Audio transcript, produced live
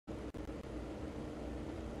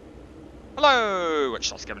Hello, it's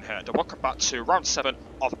Charles Given here, and welcome back to round 7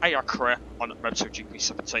 of AR Career on MotoGP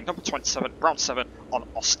 17, number 27, round 7 on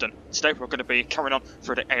Austin. Today we're going to be carrying on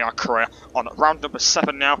through the AR Career on round number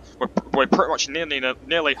 7 now. We're pretty much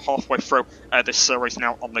nearly halfway through this series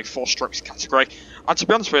now on the 4 strokes category. And to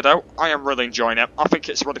be honest with you though, I am really enjoying it. I think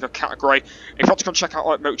it's a really good category. If you want to go and check out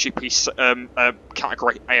MotoGP's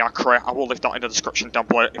category AR Career, I will leave that in the description down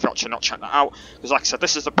below if you've actually not checked that out. Because like I said,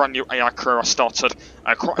 this is the brand new AR Career I started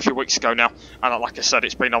quite a few weeks ago now. And like I said,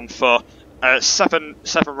 it's been on for seven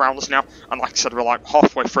rounds now, and like I said, we're like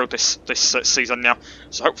halfway through this season now.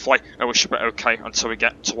 So hopefully we should be okay until we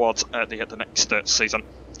get towards the next season.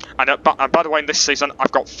 And by the way, in this season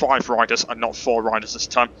I've got 5 riders and not 4 riders this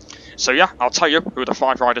time. So yeah, I'll tell you who the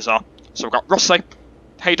 5 riders are. So we've got Rossi,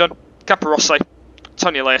 Hayden, Capirossi,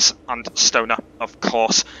 Toni Elias, and Stoner, of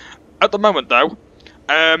course. At the moment though,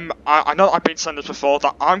 I know I've been saying this before,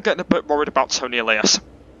 that I'm getting a bit worried about Toni Elias.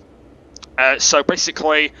 So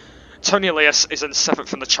basically, Toni Elias is in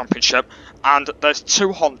 7th in the championship, and there's 2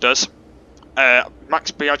 Hondas, Max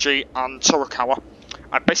Biaggi and Torakawa,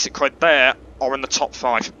 and basically they are in the top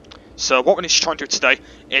 5. So what we need to try and do today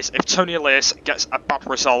is, if Toni Elias gets a bad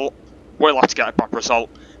result, we'll have to get a bad result,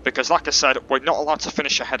 because like I said, we're not allowed to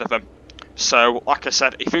finish ahead of him. So like I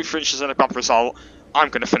said, if he finishes in a bad result, I'm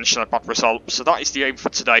going to finish in a bad result. So that is the aim for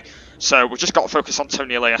today. So we've just got to focus on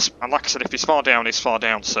Toni Elias, and like I said, if he's far down, he's far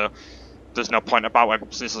down, so there's no point about him,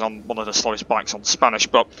 since he's on one of the slowest bikes on Spanish.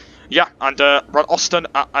 But yeah, and Austin,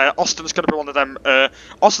 Austin's going to be one of them.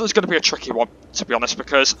 Austin's going to be a tricky one, to be honest,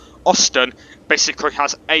 because Austin basically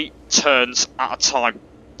has 8 turns at a time.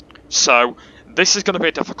 So this is going to be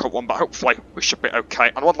a difficult one, but hopefully we should be okay.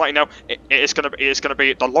 And I want to let you know, it is going to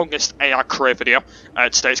be the longest AR Career video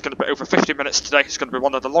today. It's going to be over 50 minutes today. It's going to be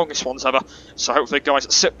one of the longest ones ever. So hopefully,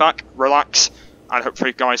 guys, sit back, relax, and hopefully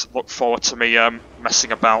you guys look forward to me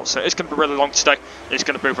messing about. So it's going to be really long today. It's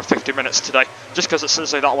going to be over 50 minutes today, just because as soon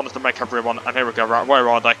as I wanted to make everyone. And here we go, right, where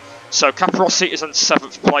are they? So Capirossi is in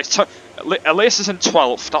 7th place. Elias is in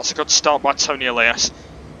 12th. That's a good start by Toni Elias.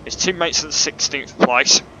 His teammate's in 16th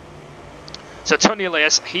place. So Toni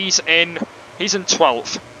Elias, he's in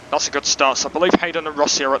 12th. That's a good start. So I believe Hayden and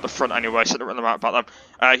Rossi are at the front anyway, so I don't really know about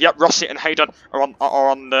them. Yep, Rossi and Hayden are on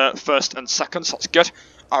 1st and 2nd, so that's good.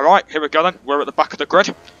 Alright, here we go then. We're at the back of the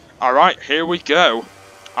grid. Alright, here we go.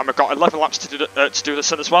 And we've got 11 laps to do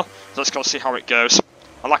this in as well. So let's go and see how it goes.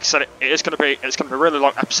 And like I said, it's going to be a really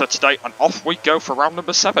long episode today, and off we go for round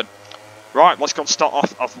number 7. Right, let's go and start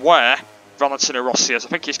off of where Valentino Rossi is. I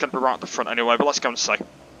think he's going to be right at the front anyway, but let's go and see.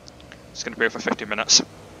 It's going to be over 50 minutes.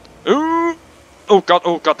 Ooh! Oh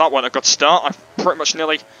god, that wasn't a good start. I pretty much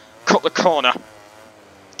nearly cut the corner.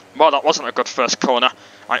 Well, that wasn't a good first corner.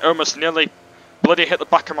 I almost nearly bloody hit the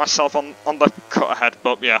back of myself on the cut ahead,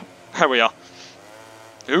 but yeah, here we are.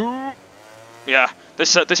 Ooh! Yeah,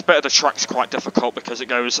 this bit of the track's quite difficult because it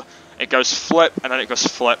goes flip and then it goes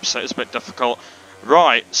flip, so it's a bit difficult.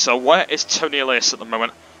 Right, so where is Toni Elias at the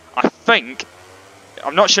moment?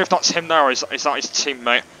 I'm not sure if that's him there or is that his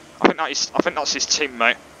teammate. I think that's his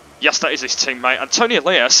teammate. Yes, that is his teammate. And Toni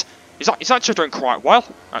Elias, he's actually doing quite well,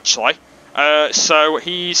 actually. So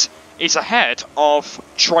he's ahead of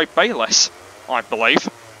Troy Bayliss, I believe.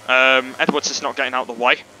 Edwards is not getting out of the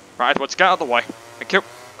way. Right, Edwards, get out of the way. Thank you.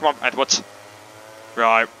 Come on, Edwards.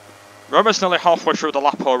 Right. We're almost nearly halfway through the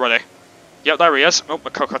lap already. Yep, there he is. Oh,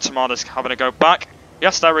 Makoko Tamada's having a go back.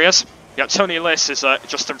 Yes, there he is. Yep, Toni Elias is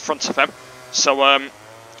just in front of him. So,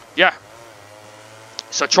 yeah.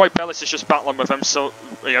 So Troy Bayliss is just battling with him, so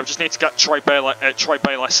you know, just need to get Troy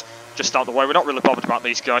Bayliss just out of the way. We're not really bothered about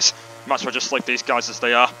these guys. Might as well just leave these guys as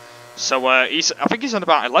they are. So I think he's in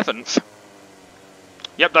about 11th.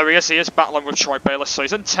 Yep, there he is. He is battling with Troy Bayliss, so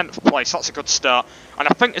he's in 10th place. That's a good start. And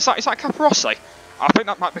I think is that Capirossi? I think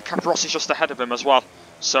that might be Capirossi just ahead of him as well.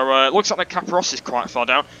 So it looks like that Capirossi's quite far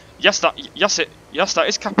down. Yes, that is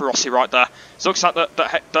Capirossi right there. So it looks like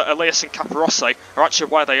that Elias and Capirossi are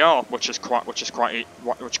actually where they are, which is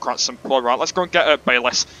quite simple. Right, let's go and get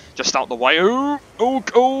Bayliss just out the way.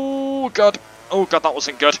 Oh god, that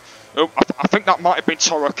wasn't good. Oh, I think that might have been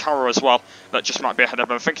Torakawa as well. That just might be ahead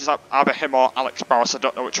of him. I think it's either him or Alex Barros. I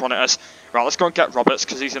don't know which one it is. Right, let's go and get Roberts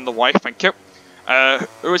because he's in the way. Thank you.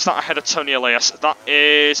 Who is that ahead of Toni Elias?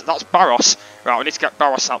 That's Barros. Right, we need to get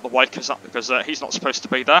Barros out of the way because he's not supposed to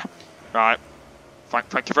be there. Right,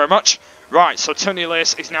 thank you very much. Right, so Toni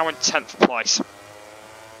Elias is now in 10th place.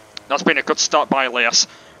 That's been a good start by Elias.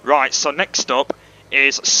 Right, so next up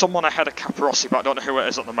is someone ahead of Capirossi, but I don't know who it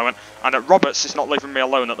is at the moment. And Roberts is not leaving me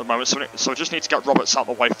alone at the moment, so I just need to get Roberts out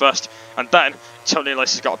of the way first. And then Toni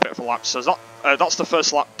Elias has got a bit of a lap. So that's the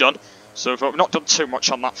first lap done. So we've not done too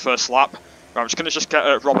much on that first lap. Right, I'm just going to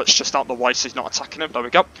get Roberts just out of the way so he's not attacking him. There we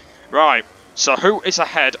go. Right, so who is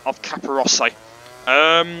ahead of Capirossi?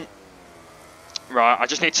 Right, I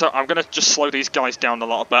just need to. I'm going to just slow these guys down a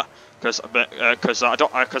little bit because I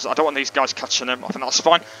don't want these guys catching him. I think that's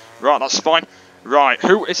fine. Right, that's fine. Right,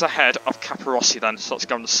 who is ahead of Capirossi then? So let's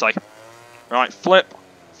go and say. Right, flip,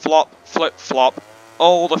 flop, flip, flop,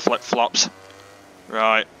 all the flip flops.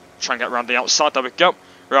 Right, try and get around the outside. There we go.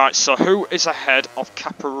 Right, so who is ahead of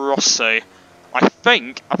Capirossi? I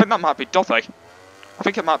think that might be Dovey. I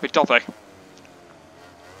think it might be Dovey.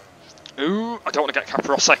 Ooh, I don't want to get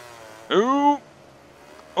Capirossi. Ooh.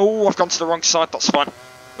 Oh, I've gone to the wrong side, that's fine.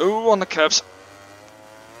 Ooh, on the curves.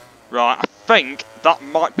 Right, I think that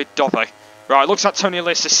might be Dovey. Right, looks like Toni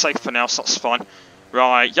Elias is safe for now, so that's fine.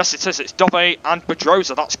 Right, yes it is, it's Dovey and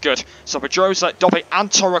Pedrosa, that's good. So Pedrosa, Dovey and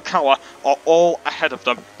Torakawa are all ahead of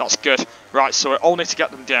them, that's good. Right, so we all need to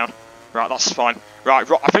get them down. Right, that's fine. Right,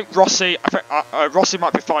 I think Rossi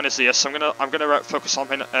might be fine as he is, so I'm gonna focus on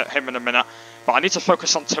him in a minute. But I need to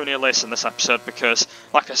focus on Toni Elias in this episode because,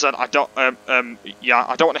 like I said, I don't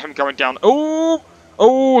want him going down. Oh,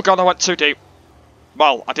 God, I went too deep.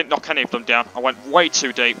 Well, I didn't knock any of them down. I went way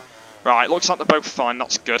too deep. Right, looks like they're both fine.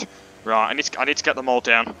 That's good. Right, I need to get them all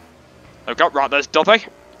down. There we go. Right, there's Dovey.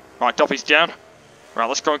 Right, Dovey's down. Right,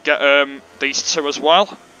 let's go and get these two as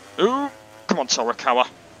well. Ooh, come on, Torakawa.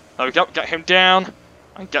 There we go. Get him down.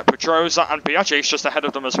 And get Pedrosa and Biaggi's just ahead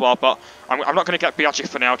of them as well, but I'm not going to get Biaggi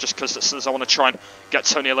for now, just because since I want to try and get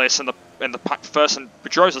Toni Elias in the pack first, and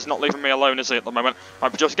Pedrosa's not leaving me alone, is he, at the moment?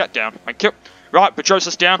 Right, Pedrosa, get down. Thank you. Right,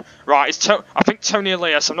 Pedrosa's down. Right, I think Toni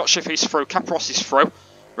Elias, I'm not sure if he's through. Capirossi's through.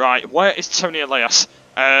 Right, where is Toni Elias?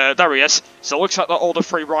 There he is. So it looks like that all the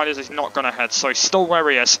three riders is not going ahead, so he's still where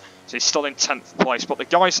he is. So he's still in 10th place, but the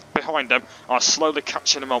guys behind him are slowly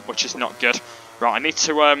catching him up, which is not good. Right, I need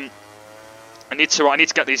to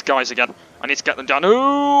get these guys again. I need to get them down.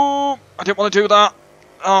 Ooh, I didn't want to do that.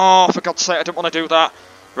 Oh, for God's sake, I didn't want to do that.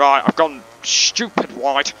 Right, I've gone stupid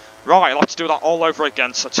wide. Right, I'll have to do that all over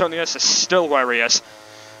again. So Toni Elias is still where he is.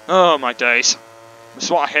 Oh my days. This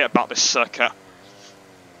is what I hate about this circuit.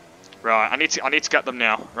 Right, I need to get them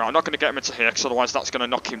now. Right, I'm not going to get him into here because otherwise that's going to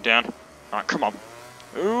knock him down. Right, come on.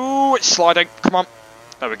 Ooh, it's sliding. Come on.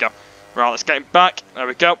 There we go. Right, let's get him back. There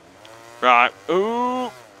we go. Right. Ooh.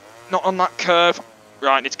 Not on that curve.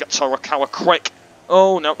 Right, I need to get Torakawa quick.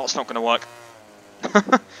 Oh, no, that's not going to work.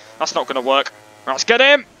 That's not going to work. Right, let's get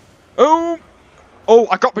him. Oh,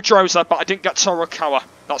 I got Pedrosa, but I didn't get Torakawa.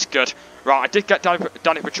 That's good. Right, I did get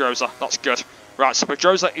Danny Pedrosa. That's good. Right, so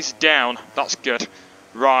Pedrosa is down. That's good.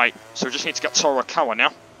 Right, so we just need to get Torakawa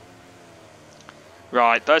now.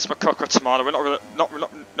 Right, there's Makoko Tamada. We're not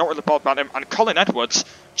really bothered about him. And Colin Edwards,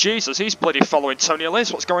 Jesus, he's bloody following Toni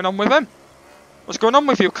Elias. What's going on with him? What's going on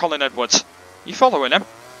with you, Colin Edwards? You following him?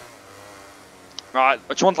 Right,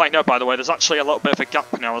 I just want to let you know, by the way, there's actually a little bit of a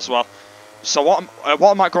gap now as well. So what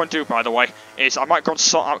I might go and do, by the way, is I might go and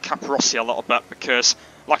sort out Capirossi a little bit because,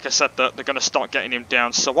 like I said, they're going to start getting him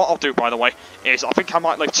down. So what I'll do, by the way, is I think I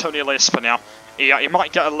might leave Toni Elias for now. He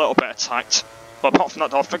might get a little bit attacked, but apart from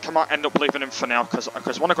that, I think I might end up leaving him for now because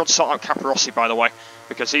I want to go and sort out Capirossi, by the way,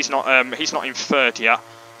 because he's not in third yet.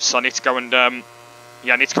 So I need to go and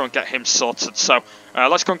I need to go and get him sorted. So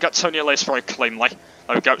let's go and get Toni Elias very cleanly.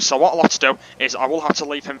 There we go. So what I'll have to do is I will have to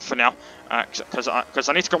leave him for now because I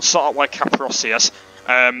need to go and sort out where Capirossi is.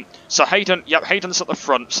 So Hayden, yep, Hayden's at the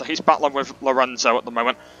front. So he's battling with Lorenzo at the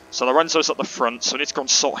moment. So Lorenzo's at the front. So I need to go and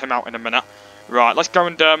sort him out in a minute. Right, let's go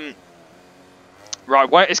and right,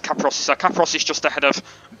 where is Capirossi? So Capirossi's just ahead of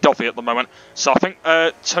Dovey at the moment. So I think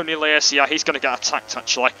Toni Elias, yeah, he's going to get attacked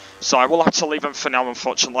actually. So I will have to leave him for now,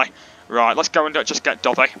 unfortunately. Right, let's go and just get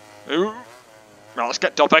Dovey. Ooh. Right, let's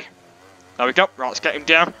get Dovey. There we go. Right, let's get him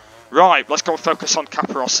down. Right, let's go and focus on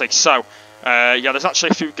Capirossi. So, yeah, there's actually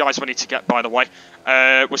a few guys we need to get, by the way.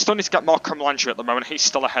 We still need to get Marco Melandri at the moment. He's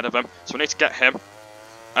still ahead of him, so we need to get him.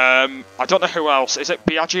 I don't know who else. Is it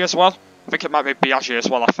Biaggi as well? I think it might be Biaggi as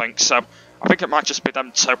well, I think. So, I think it might just be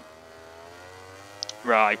them two.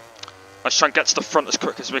 Right. Let's try and get to the front as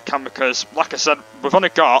quick as we can because, like I said, we've only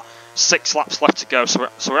got 6 laps left to go. So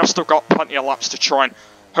we have still got plenty of laps to try and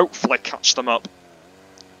hopefully catch them up.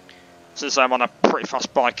 Since I'm on a pretty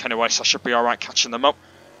fast bike anyway, so I should be alright catching them up.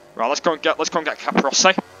 Right, let's go and get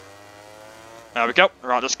Capirossi. There we go.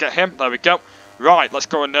 Right, let's get him. There we go. Right, let's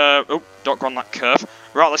go and oh, don't go on that curve.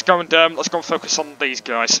 Right, let's go and focus on these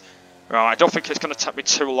guys. Right, I don't think it's going to take me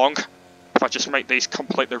too long if I just make these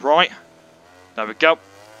completely right. There we go.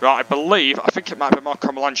 Right, I think it might be Marco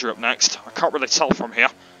Melandri up next. I can't really tell from here.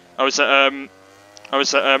 Or is it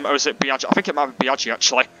Biaggi? I think it might be Biaggi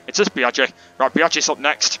actually. It is Biaggi. Right, Biaggi's up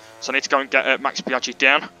next, so I need to go and get Max Biaggi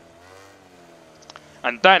down.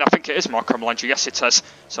 And then I think it is Marco Melandri. Yes, it is.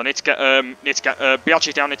 So I need to get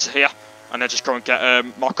Biaggi down into here, and then just go and get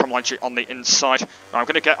Marco Melandri on the inside. Right, I'm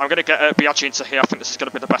gonna get Biaggi into here. I think this is gonna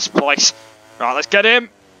be the best place. Right, let's get him.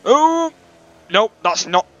 Ooh, nope, that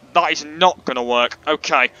is not gonna work.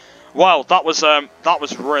 Okay, well that was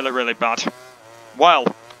really, really bad. Well,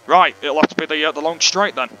 right, it'll have to be the long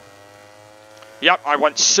straight then. Yep, I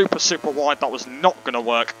went super, super wide. That was not gonna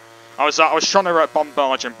work. I was trying to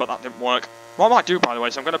bombard him, but that didn't work. What I might do, by the way,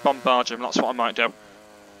 is I'm going to bombard him. That's what I might do.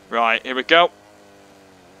 Right, here we go.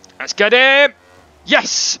 Let's get him!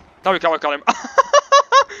 Yes! There we go, I got him.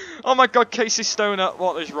 Oh my god, Casey Stoner.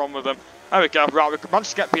 What is wrong with him? There we go. Right, we managed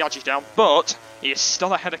to get Biaggi down, but he is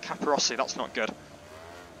still ahead of Capirossi. That's not good.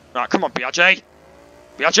 Right, come on, Biaggi.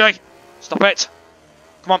 Biaggi! Stop it!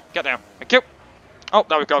 Come on, get down. Thank you. Oh,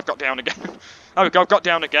 there we go, I've got down again. There we go, I've got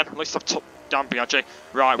down again. At least I've took down Biaggi.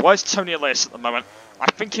 Right, where's Toni Elias at the moment? I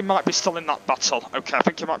think he might be still in that battle. Okay, I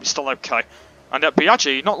think he might be still okay. And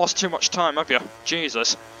Biaggi, not lost too much time, have you?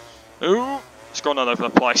 Jesus. Ooh, it's going all over the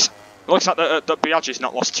place. It looks like that Biaggi's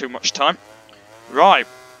not lost too much time. Right.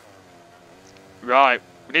 Right.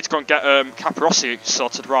 We need to go and get Capirossi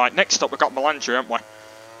sorted. Right. Next up, we've got Melandri, haven't we?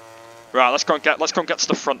 Right. Let's go and get to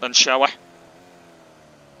the front then, shall we?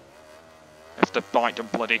 If the bike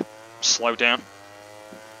don't bloody slow down.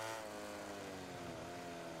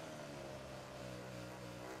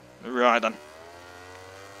 Right then.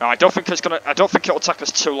 No, I don't think it'll take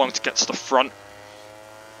us too long to get to the front.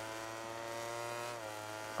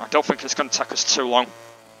 I don't think it's going to take us too long.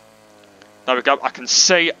 There we go. I can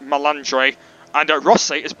see Melandri, and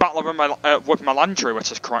Rossi is battling with Melandri,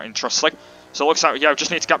 which is quite interesting. So it looks like, yeah, we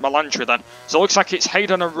just need to get Melandri then. So it looks like it's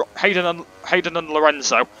Hayden and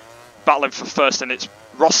Lorenzo battling for first, and it's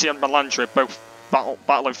Rossi and Melandri both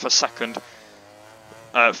battling for second.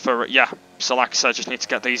 So like I said, I just need to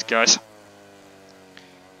get these guys.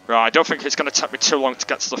 Right, I don't think it's going to take me too long to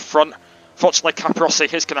get to the front. Fortunately,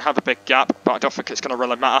 Capirossi is going to have a big gap, but I don't think it's going to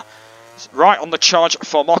really matter. Right on the charge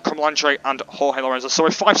for Marco Melandri and Jorge Lorenzo. So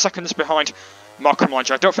we're 5 seconds behind Marco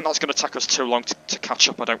Melandri. I don't think that's going to take us too long to catch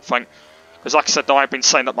up, I don't think. Because like I said, though, I've been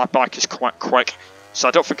saying that my bike is quite quick. So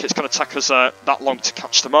I don't think it's going to take us that long to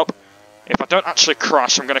catch them up. If I don't actually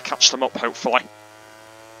crash, I'm going to catch them up, hopefully.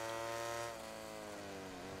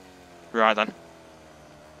 Right then.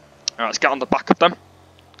 Alright, let's get on the back of them.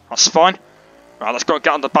 That's fine. Right, let's go and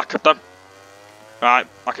get on the back of them. Right,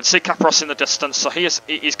 I can see Capirossi in the distance, so he's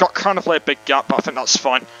got kind of a big gap, but I think that's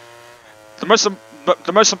fine. The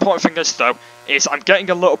most important thing is, though, is I'm getting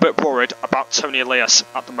a little bit worried about Toni Elias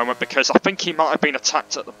at the moment, because I think he might have been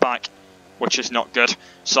attacked at the back, which is not good.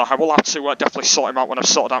 So I will have to definitely sort him out when I've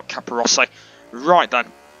sorted out Capirossi. Right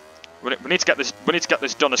then. We need to get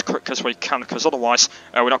this done as quick as we can, because otherwise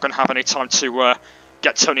we're not going to have any time to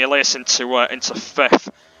get Toni Elias into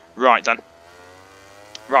 5th. Right then.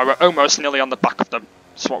 Right, we're almost nearly on the back of them.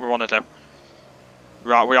 That's what we want to do.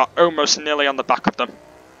 Right, we are almost nearly on the back of them.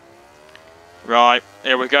 Right,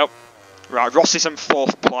 here we go. Right, Rossi's in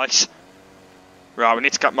 4th place. Right, we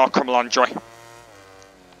need to get Marco Melandri.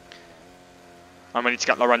 And we need to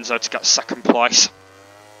get Lorenzo to get 2nd place.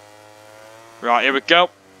 Right, here we go.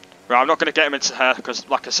 Right, I'm not going to get him into here because,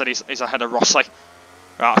 like I said, he's ahead of Rossi.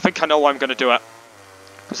 Right, I think I know why I'm going to do it.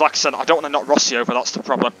 Because, like I said, I don't want to knock Rossi over. That's the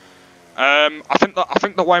problem. I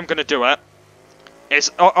think the way I'm going to do it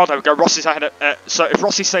is, oh, there we go. Rossi's ahead of. So if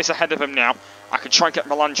Rossi stays ahead of him now, I can try and get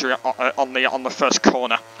Melandri on the first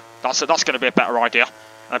corner. That's going to be a better idea.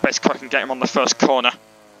 And basically, I can get him on the first corner.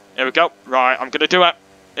 Here we go. Right, I'm going to do it.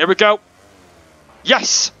 Here we go.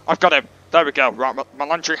 Yes, I've got him. There we go. Right,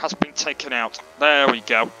 Melandri has been taken out. There we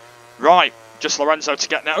go. Right, just Lorenzo to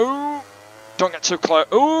get now. Ooh, don't get too close.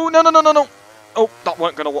 Ooh, no. Oh, that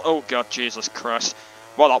weren't going to work. Oh, God, Jesus Christ.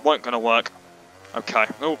 Well, that weren't going to work. Okay.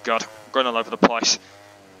 Oh, God. I'm going all over the place.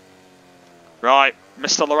 Right,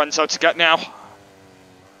 Mr. Lorenzo to get now.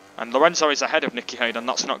 And Lorenzo is ahead of Nicky Hayden.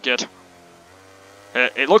 That's not good.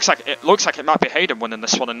 It looks like it might be Hayden winning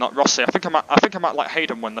this one and not Rossi. I think I might let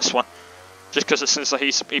Hayden win this one. Just because since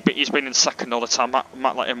he's been in 2nd all the time, I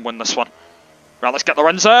might let him win this one. Right, let's get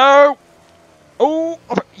Lorenzo! Oh,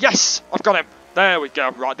 yes! I've got him. There we go.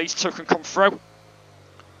 Right, these two can come through.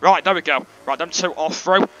 Right, there we go. Right, them two are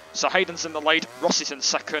through. So Hayden's in the lead. Rossi's in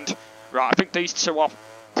 2nd. Right, I think these two are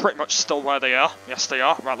pretty much still where they are. Yes, they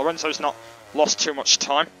are. Right, Lorenzo's not lost too much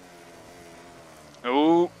time.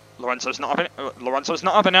 Oh, Lorenzo's not having it. Lorenzo's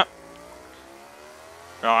not having it.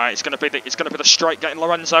 Right, it's gonna be the straight getting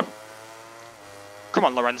Lorenzo. Come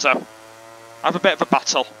on, Lorenzo. Have a bit of a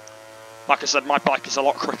battle. Like I said, my bike is a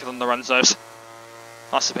lot quicker than Lorenzo's.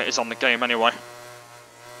 That's the bit is on the game anyway.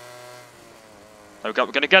 There we go,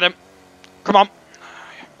 we're going to get him. Come on.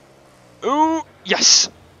 Ooh, yes.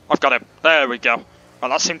 I've got him. There we go. Right,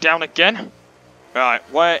 that's him down again. Right,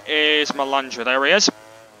 where is Melandra? There he is.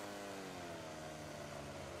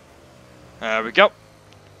 There we go.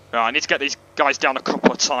 Right, I need to get these guys down a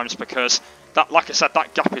couple of times because, that, like I said,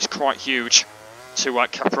 that gap is quite huge to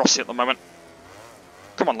Capirossi at the moment.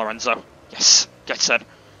 Come on, Lorenzo. Yes, get in.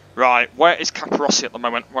 Right, where is Capirossi at the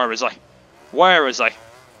moment? Where is he? Where is he?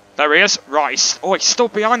 There he is. Right, he's still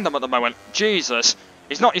behind them at the moment. Jesus.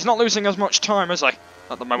 He's not losing as much time, is he,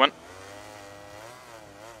 at the moment?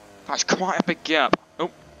 That's quite a big gap.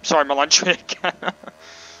 Oh, sorry, Melandri again.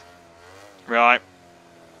 Right.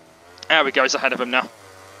 There we go, he's ahead of him now.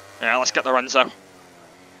 Yeah, let's get Lorenzo.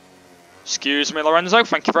 Excuse me, Lorenzo,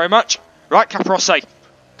 thank you very much. Right, Capirossi.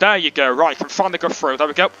 There you go. Right, can finally go through. There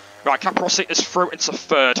we go. Right, Capirossi is through into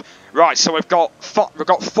third. Right, so we've got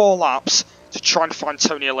 4 laps to try and find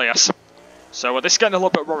Toni Elias. So this is getting a little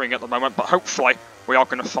bit worrying at the moment, but hopefully we are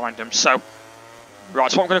going to find him. So,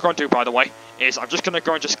 right, so what I'm going to go and do, by the way, is I'm just going to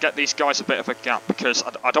go and just get these guys a bit of a gap because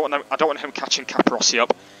I don't want him catching Capirossi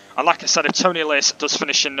up. And like I said, if Toni Elias does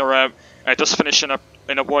finish in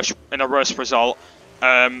a worse result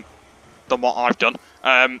than what I've done,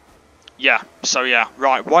 yeah. So yeah,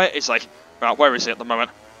 right. Where is he? Right, where is he at the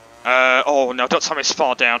moment? Oh no, don't tell me he's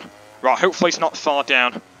far down. Right, hopefully he's not far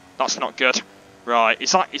down. That's not good. Right,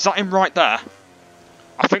 is that him right there?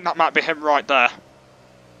 I think that might be him right there.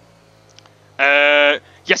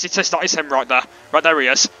 Yes, it is. That is him right there. Right there he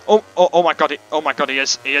is. Oh my god! Oh my god! He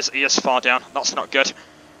is far down. That's not good.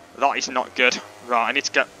 That is not good. Right, I need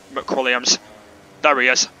to get McWilliams. There he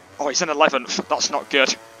is. Oh, he's in 11th. That's not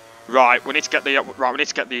good. Right, we need to get we need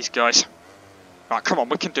to get these guys. Right, come on,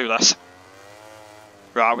 we can do this.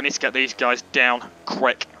 Right, we need to get these guys down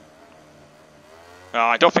quick.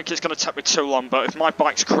 I don't think it's going to take me too long, but if my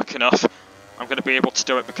bike's quick enough, I'm going to be able to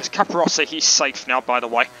do it because Capirossi, he's safe now, by the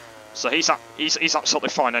way. So he's absolutely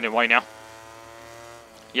fine anyway now.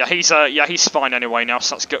 Yeah, he's fine anyway now.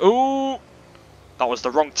 So that's good. Ooh, that was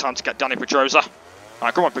the wrong time to get Danny Pedrosa.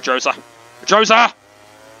 Right, come on, Pedrosa. Pedrosa!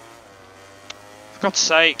 For God's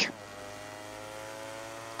sake.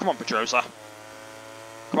 Come on, Pedrosa.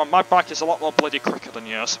 Come on, my bike is a lot more bloody quicker than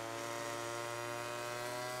yours.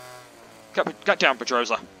 Get down,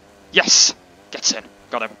 Pedrosa. Yes! Gets in.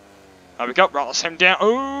 Got him. There we go. Right, that's him down.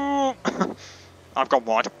 Ooh! I've gone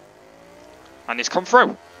wide. And he's come through.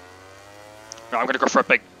 Right, I'm going to go for a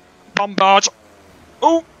big bombard.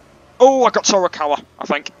 Ooh! Oh, I got Sorakawa, I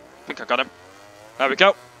think. I think I got him. There we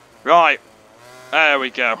go. Right. There we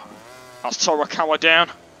go. That's Sorakawa down.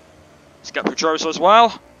 Let's get Pedrosa as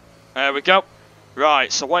well. There we go.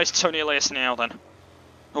 Right, so where's Toni Elias now then?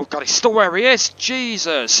 Oh god, he's still where he is.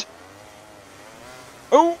 Jesus.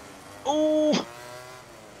 Oh. Oh.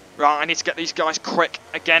 Right, I need to get these guys quick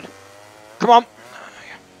again. Come on.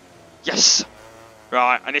 Yes.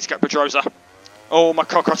 Right, I need to get Pedrosa. Oh, my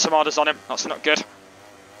Coco Tamada's on him. That's not good.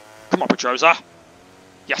 Come on, Pedrosa.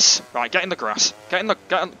 Yes. Right, get in the grass. Get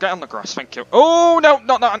on the grass. Thank you. Oh no,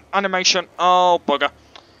 not that animation. Oh bugger.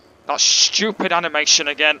 That stupid animation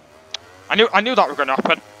again. I knew that was going to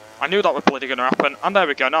happen. I knew that was bloody going to happen. And there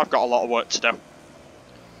we go. Now I've got a lot of work to do.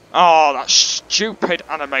 Oh, that stupid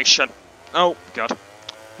animation. Oh god.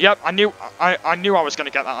 Yep, I knew I was going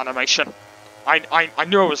to get that animation. I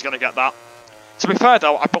knew I was going to get that. To be fair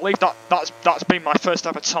though, I believe that's been my first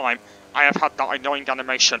ever time I have had that annoying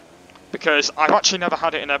animation. Because I've actually never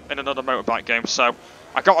had it in another motorbike game, so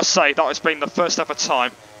I gotta say that has been the first ever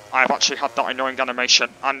time I've actually had that annoying animation,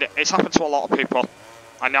 and it's happened to a lot of people,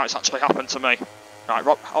 and now it's actually happened to me. Right,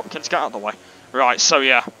 Rob Hopkins, get out of the way. Right, so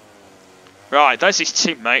yeah. Right, there's his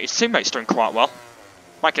teammate. His teammate's doing quite well.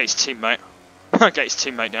 Might get his teammate. Get his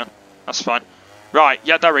teammate down. That's fine. Right,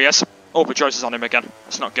 yeah, there he is. Oh, Pedrosa's on him again.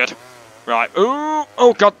 That's not good. Right, ooh,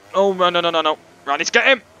 oh god. Oh, no. Right, I need to get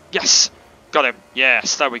him. Yes. Got him.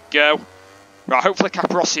 Yes, there we go. Right, hopefully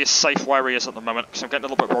Capirossi is safe where he is at the moment, because I'm getting a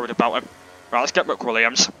little bit worried about him. Right, let's get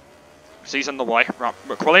McWilliams, because he's in the way. Right,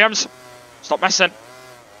 McWilliams, stop messing.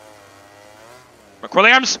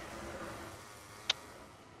 McWilliams!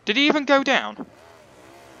 Did he even go down?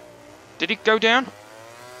 Did he go down?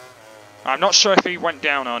 I'm not sure if he went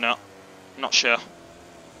down or not. I'm not sure.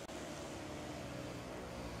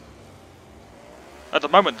 At the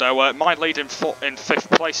moment though, my lead in 5th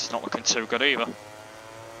place is not looking too good either.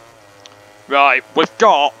 Right, we've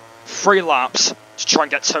got 3 laps to try and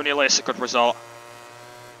get Toni Elias a good result.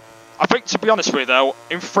 I think, to be honest with you though,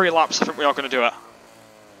 in 3 laps I think we are going to do it.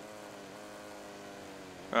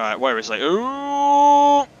 Right, where is he?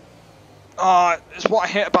 Ooh! Oh, it's what I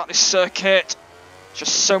hate about this circuit.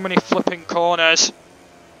 Just so many flipping corners.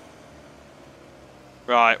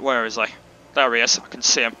 Right, where is he? There he is, I can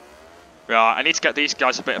see him. Right, I need to get these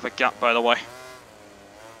guys a bit of a gap, by the way.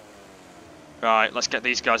 Right, let's get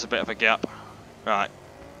these guys a bit of a gap. Right.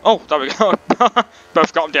 Oh, there we go.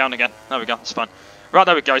 Both got him down again. There we go, that's fine. Right,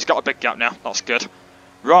 there we go, he's got a big gap now. That's good.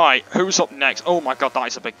 Right, who's up next? Oh my god, that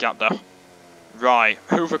is a big gap though. Right,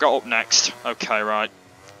 who have we got up next? Okay, right.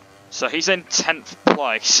 So he's in 10th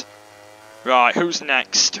place. Right, who's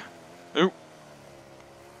next? Ooh.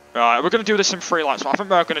 Right, we're going to do this in 3 laps. I think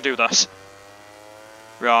we're going to do this.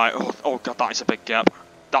 Right, oh god, that is a big gap.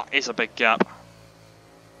 That is a big gap.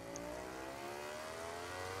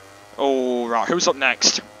 Oh, right, who's up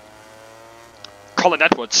next? Colin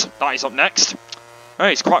Edwards, that is up next. Oh,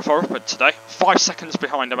 he's quite far up today. 5 seconds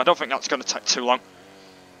behind him. I don't think that's going to take too long.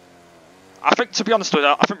 I think, to be honest with you,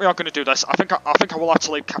 I think we are going to do this. I think I will have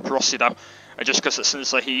to leave Capirossi though, just because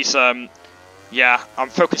since he's yeah, I'm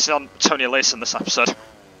focusing on Toni Elias in this episode,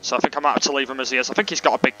 so I think I might have to leave him as he is. I think he's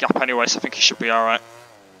got a big gap anyway, so I think he should be all right.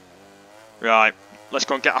 Right, let's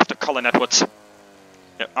go and get after Colin Edwards.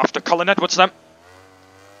 Yep, after Colin Edwards then.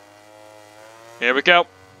 Here we go.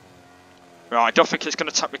 Right, I don't think it's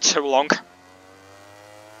going to take me too long.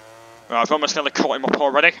 Right, I've almost nearly caught him up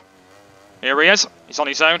already. Here he is. He's on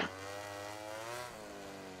his own.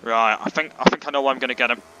 Right, I think I know where I'm going to get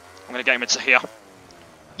him. I'm going to get him into here.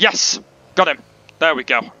 Yes! Got him. There we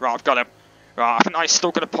go. Right, I've got him. Right, I think I'm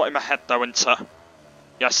still going to put him ahead though into...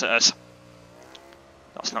 Yes, it is.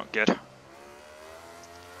 That's not good.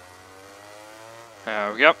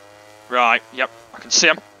 There we go. Right, yep, I can see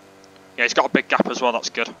him. Yeah, he's got a big gap as well,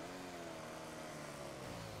 that's good.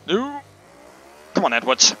 Ooh. Come on,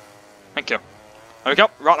 Edwards. Thank you. There we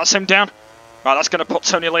go. Right, that's him down. Right, that's going to put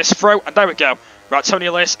Toni Elias through, and there we go. Right, Toni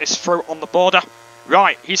Elias is through on the border.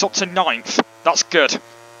 Right, he's up to 9th. That's good.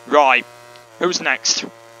 Right, who's next?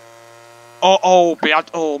 Oh,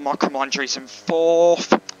 Marco Melandri's in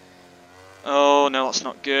 4th. Oh, no, that's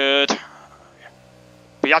not good.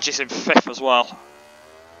 Biaggi's in 5th as well.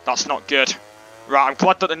 That's not good. Right, I'm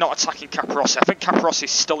glad that they're not attacking Capirossi. I think Capirossi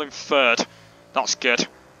is still in 3rd. That's good.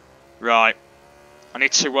 Right, I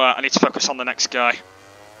need to focus on the next guy.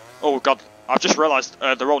 Oh god, I've just realised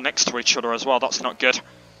they're all next to each other as well. That's not good.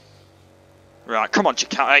 Right, come on,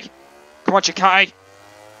 Ducati. Come on, Ducati.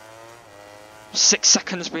 6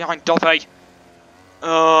 seconds behind Dove.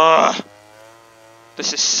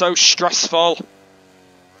 This is so stressful.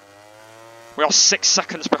 We are 6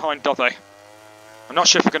 seconds behind Dove. I'm not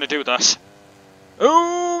sure if we're going to do this.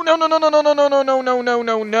 Oh, no, no, no, no, no, no, no, no, no, no, no,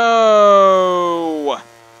 no, no.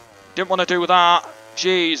 Didn't want to do that.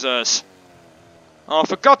 Jesus. Oh,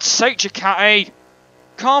 for God's sake, Ducati.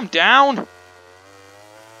 Calm down.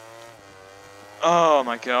 Oh,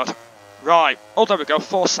 my God. Right. Oh, there we go.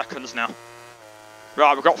 4 seconds now.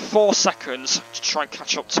 Right, we've got 4 seconds to try and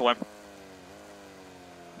catch up to him.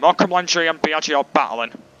 Marco Melandri and Biaggi are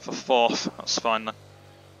battling for 4th. That's fine then.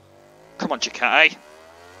 Come on, Ducati.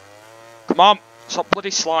 Come on. Stop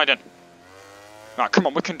bloody sliding. Right, come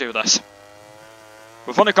on, we can do this.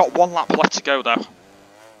 We've only got 1 lap left to go, though.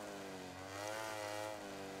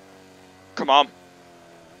 Come on.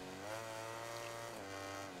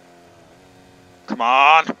 Come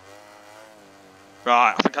on.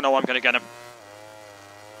 Right, I think I know where I'm going to get him.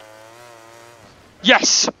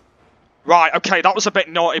 Yes! Right, okay, that was a bit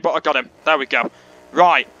naughty, but I got him. There we go.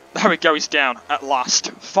 Right, there we go, he's down at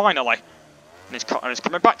last. Finally. And he's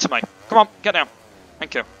coming back to me. Come on, get down.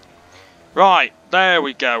 Thank you. Right, there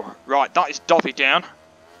we go. Right, that is Dovey down.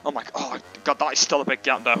 Oh my god, that is still a big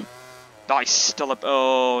gap though. That is still a...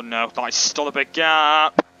 Oh no, that is still a big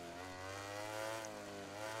gap.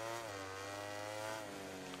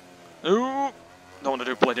 Ooh. Don't want to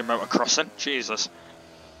do bloody motocrossing. Jesus.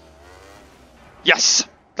 Yes.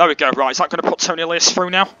 There we go. Right, is that going to put Toni Elias through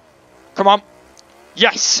now? Come on.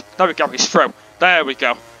 Yes. There we go. He's through. There we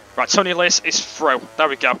go. Right, Toni Elias is through. There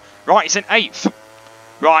we go. Right, he's in 8th.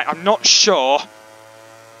 Right, I'm not sure.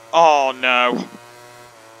 Oh, no.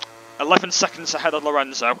 11 seconds ahead of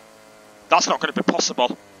Lorenzo. That's not going to be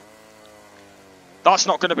possible. That's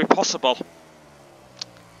not going to be possible.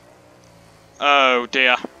 Oh,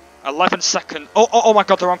 dear. 11 seconds. Oh my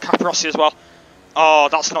god, they're on Capirossi as well. Oh,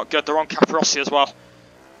 that's not good. They're on Capirossi as well.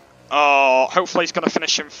 Oh, hopefully he's going to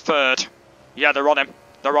finish in 3rd. Yeah, they're on him.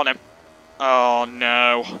 They're on him. Oh,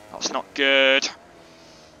 no. That's not good.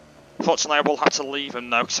 Unfortunately, I will have to leave him,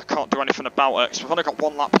 though, because I can't do anything about it, because we've only got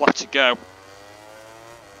 1 lap left to go.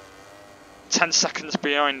 10 seconds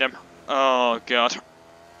behind him. Oh, God.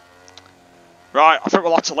 Right, I think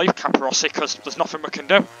we'll have to leave Capirossi, because there's nothing we can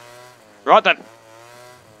do. Right, then.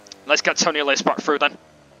 Let's get Toni Elias back through, then.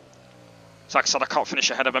 So, like I said, I can't finish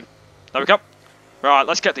ahead of him. There we go. Right,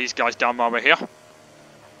 let's get these guys down while we're here.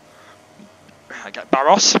 I get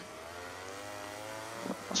Barros.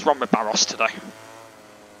 What's wrong with Barros today?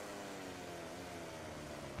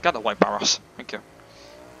 Get the way, Barros. Thank you.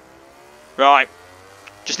 Right.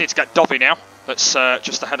 Just need to get Dovi now. That's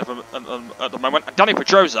just ahead of him at the moment. And Danny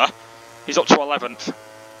Pedrosa, he's up to 11th.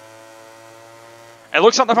 It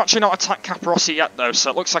looks like they've actually not attacked Capirossi yet, though,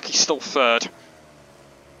 so it looks like he's still 3rd.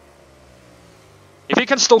 If he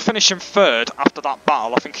can still finish in 3rd after that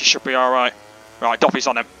battle, I think he should be alright. Right, Dovi's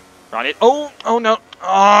on him. Right, oh no.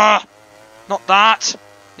 Ah, not that.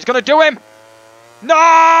 He's going to do him.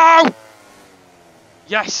 No!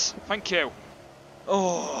 Yes, thank you.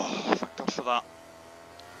 Oh, thank God for that.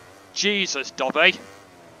 Jesus, Dovi.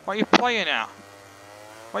 What are you playing at?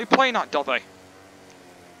 What are you playing at, Dovi?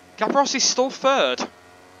 Capirossi's still 3rd.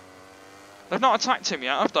 They've not attacked him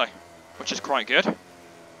yet, have they? Which is quite good.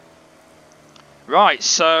 Right,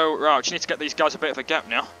 so, right, we just need to get these guys a bit of a gap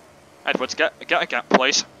now. Edwards, get a gap,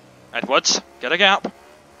 please. Edwards, get a gap.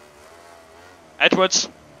 Edwards,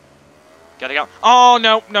 get a gap. Oh,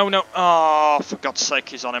 no. Oh, for God's sake,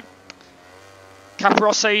 he's on him.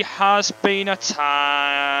 Capirossi has been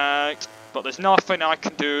attacked, but there's nothing I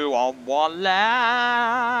can do on one lap.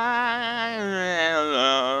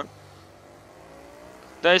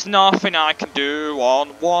 There's nothing I can do on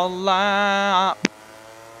one lap.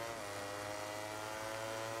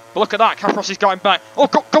 But look at that, Capirossi's got him back. Oh,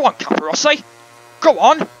 go on, Capirossi. Go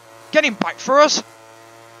on. Get him back for us.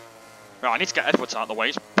 Right, I need to get Edwards out of the way.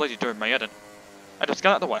 He's bloody doing my head in. Edwards, get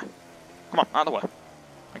out of the way. Come on, out of the way.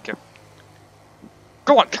 Thank you.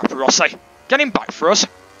 Go on, Capirossi. Get him back for us.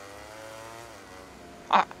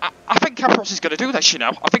 I think Capirossi's going to do this, you know.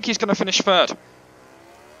 I think he's going to finish 3rd.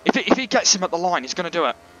 If he gets him at the line, he's going to do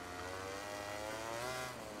it.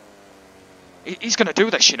 He's going to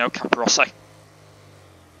do this, you know, Capirossi.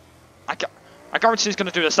 I guarantee he's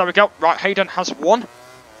going to do this. There we go. Right, Hayden has won.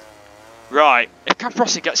 Right, if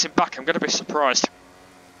Capirossi gets him back, I'm going to be surprised.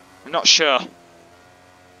 I'm not sure.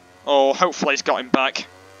 Oh, hopefully he's got him back.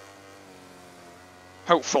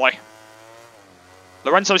 Hopefully.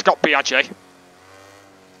 Lorenzo's got Biaggi.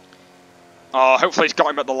 Oh, hopefully he's got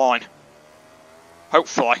him at the line.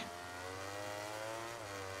 Hopefully.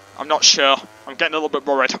 I'm not sure. I'm getting a little bit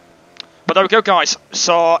worried. But there we go, guys.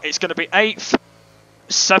 So it's going to be 8th,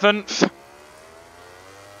 7th,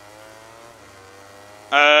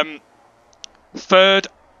 3rd,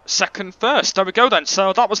 2nd, 1st. There we go then.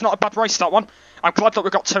 So that was not a bad race, that one. I'm glad that we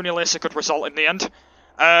got Toni Elias a good result in the end.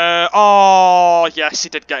 Oh, yes, he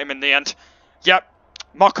did get him in the end. Yep.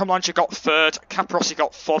 Marco Melandri got 3rd, Capirossi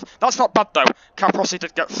got 4th. That's not bad though. Capirossi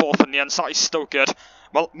did get 4th in the end, so that is still good.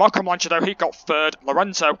 Well, Marco Melandri though, he got 3rd,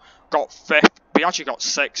 Lorenzo got 5th, Biaggi got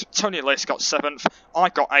 6th, Toni Elias got 7th, I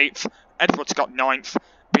got 8th, Edwards got 9th,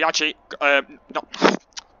 Biaggi,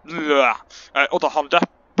 other Honda,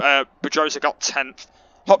 Pedrosa got 10th,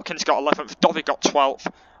 Hopkins got 11th, Dovi got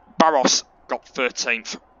 12th, Barros got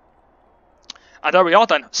 13th. And there we are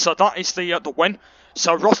then. So that is the win.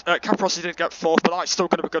 So Capirossi did get 4th, but that's still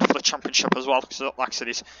going to be good for the championship as well. So like I said,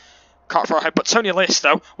 he's quite far ahead. But Toni Elias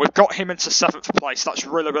though, we've got him into 7th place. That's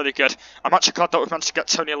really, really good. I'm actually glad that we've managed to get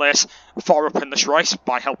Toni Elias far up in this race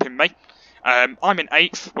by helping me. I'm in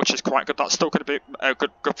 8th, which is quite good. That's still going to be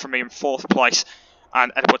good for me in 4th place.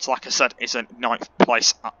 And Edwards, like I said, is in 9th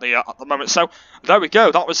place at the moment. So there we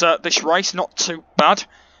go. That was this race. Not too bad.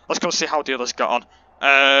 Let's go see how the others got on.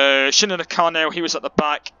 Shinya Nakano, he was at the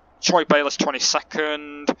back. Troy Bayliss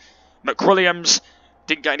 22nd. McWilliams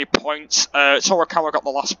didn't get any points. Sorakawa got the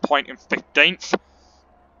last point in 15th.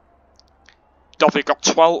 Dovi got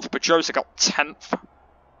 12th. Pedrosa got 10th.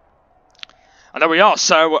 And there we are.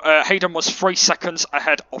 So Hayden was 3 seconds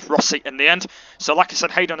ahead of Rossi in the end. So like I said,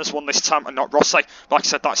 Hayden has won this time and not Rossi. But like I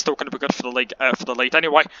said, that's still going to be good for the league, for the lead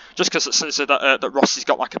anyway. Just because it seems that Rossi's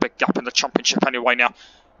got like a big gap in the championship anyway now.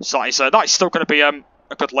 So that is still going to be a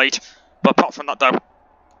good lead. But apart from that though,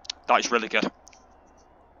 that is really good.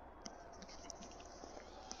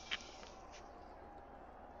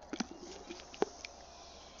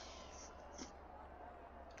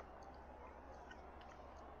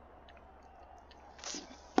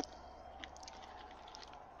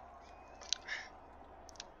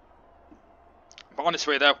 But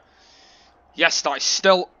honestly though, yes, that is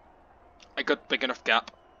still a good big enough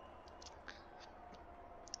gap.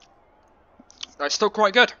 That's still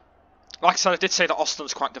quite good. Like I said, I did say that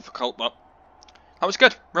Austin's quite difficult, but that was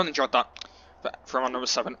good. Really enjoyed that for round number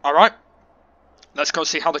 7. Alright, let's go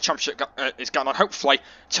see how the championship is going on. Hopefully,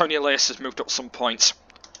 Toni Elias has moved up some points.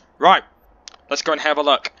 Right, let's go and have a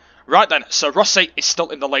look. Right then, so Rossi is still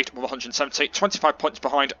in the lead with 170. 25 points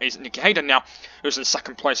behind is Nicky Hayden now, who's in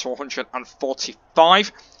 2nd place for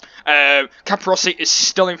 145. Capirossi is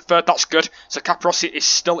still in third. That's good. So Capirossi is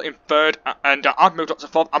still in third, and I've moved up to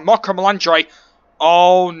fourth. And Marco Melandri,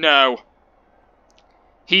 oh no,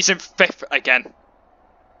 he's in fifth again.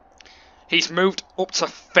 He's moved up to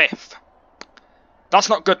fifth. That's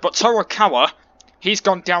not good. But Toru Kawa, he's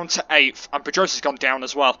gone down to 8th, and Pedrosa's gone down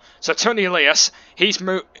as well. So Toni Elias, he's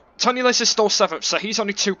moved. Toni Elias is still 7th, so he's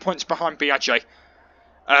only 2 points behind Biaggi.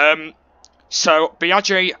 So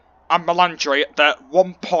Biaggi and Melandri, they're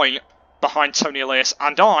 1 point behind Toni Elias,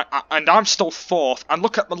 and I'm still 4th. And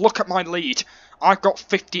look at my lead. I've got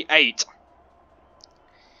 58.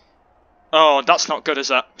 Oh, that's not good,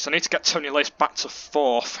 is it? So I need to get Toni Elias back to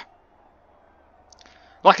 4th.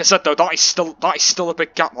 Like I said though, that is still a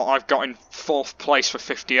big gap what I've got in 4th place for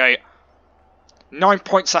 58. 9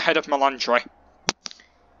 points ahead of Melandri.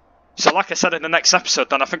 So like I said in the next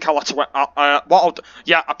episode, then I think I'll have to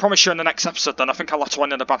I promise you in the next episode, then I think I'll have to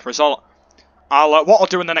end in a bad result. What I'll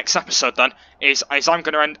do in the next episode then is I'm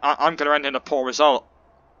gonna end in a poor result,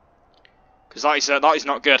 because that is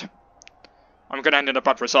not good. I'm gonna end in a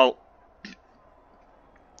bad result.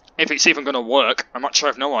 If it's even gonna work, I'm actually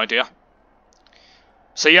have no idea.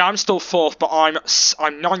 So yeah, I'm still 4th, but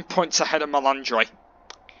I'm 9 points ahead of Melandri.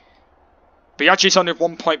 Biaggi's only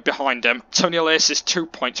 1 point behind him. Toni Elias is 2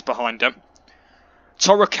 points behind him.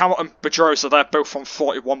 Toru Kawa and Pedrosa, they're both on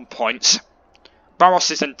 41 points.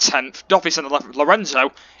 Barros is in 10th. Dovi's in 11th.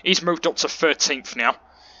 Lorenzo, he's moved up to 13th now.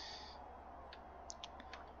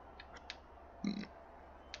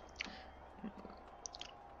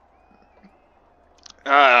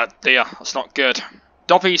 Dear, that's not good.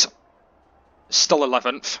 Dovi's still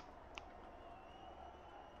 11th.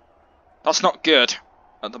 That's not good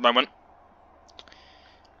at the moment.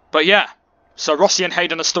 But yeah, so Rossi and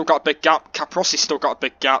Hayden have still got a big gap. Capirossi's still got a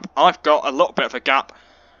big gap. I've got a little bit of a gap.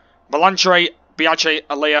 Melandri, Biaggi,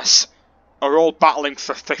 Elias are all battling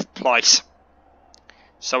for 5th place.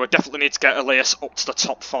 So we definitely need to get Elias up to the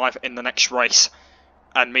top 5 in the next race.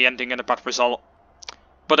 And me ending in a bad result.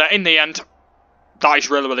 But in the end, that is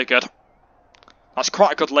really, really good. That's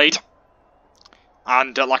quite a good lead.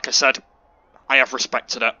 And like I said, I have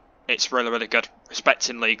respected it. It's really, really good.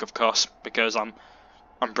 Respecting league, of course, because I'm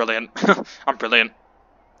brilliant. I'm brilliant.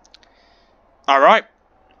 Alright,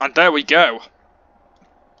 and there we go.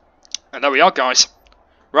 And there we are, guys.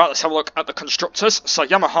 Right, let's have a look at the constructors. So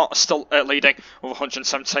Yamaha are still leading with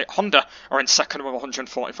 178. Honda are in 2nd with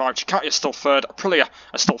 145. Ducati are still 3rd. Aprilia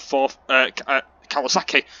are still 4th.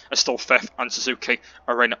 Kawasaki are still 5th. And Suzuki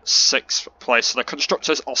are in 6th place. So the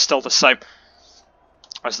constructors are still the same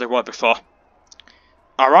as they were before.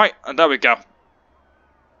 Alright, and there we go.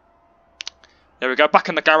 There we go, back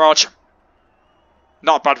in the garage.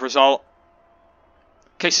 Not a bad result.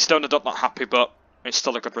 Casey Stoner not happy, but it's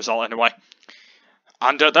still a good result anyway.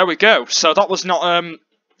 And there we go. So that was not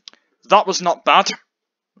bad.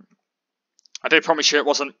 I did promise you it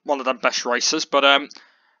wasn't one of the best races, but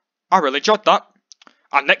I really enjoyed that.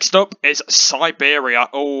 And next up is Siberia.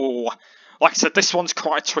 Oh, like I said, this one's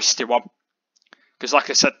quite a twisty one. Because like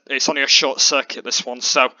I said, it's only a short circuit, this one.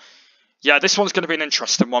 So, yeah, this one's going to be an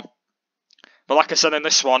interesting one. But like I said in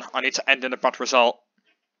this one, I need to end in a bad result.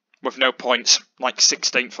 With no points. Like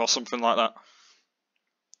 16th or something like that.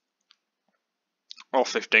 Or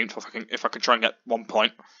 15th, if I can try and get 1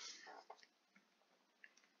 point.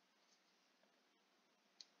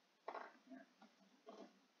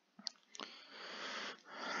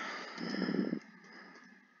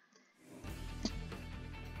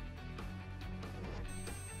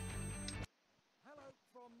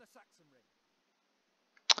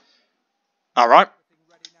 Alright.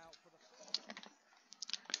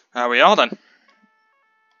 There we are then.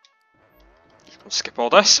 Let's skip all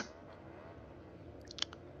this.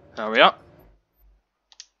 There we are.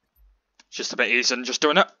 Just a bit easier than just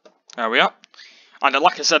doing it. There we are. And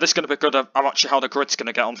like I said, it's going to be good. I'm actually how the grid's going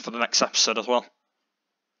to get on for the next episode as well.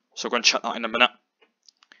 So we're going to check that in a minute.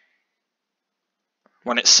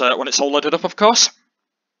 When it's all loaded up, of course.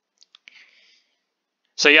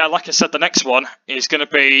 So yeah, like I said, the next one is going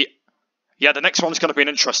to be... Yeah, the next one's going to be an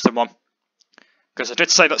interesting one. Because I did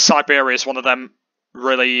say that Siberia is one of them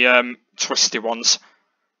really twisty ones.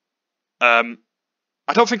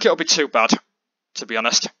 I don't think it'll be too bad, to be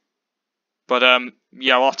honest. But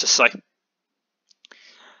yeah, I'll have to say.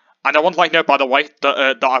 And I want to let you know, by the way,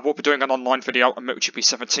 that I will be doing an online video on MotoGP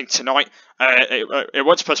 17 tonight. It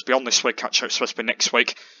wasn't supposed to be on this week, actually. It was supposed to be next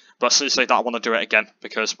week. But as soon as I say that, I want to do it again,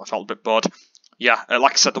 because I felt a bit bored. Yeah,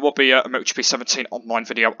 like I said, there will be a MotoGP 17 online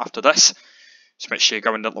video after this. So make sure you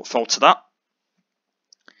go and look forward to that.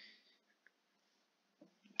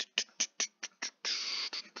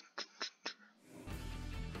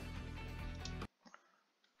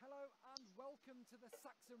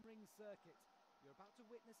 ring circuit. You're about to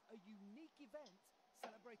witness a unique event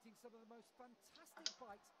celebrating some of the most fantastic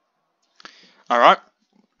bikes. Alright.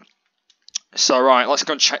 So, right, let's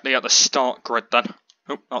go and check the start grid then.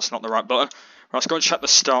 Oh, that's not the right button. Let's go and check the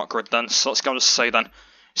start grid then. So, let's go and say then.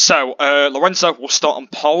 So, Lorenzo will start on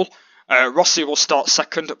pole. Rossi will start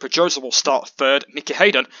second. Pedrosa will start third. Nicky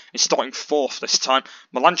Hayden is starting fourth this time.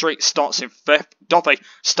 Melandri starts in fifth. Dove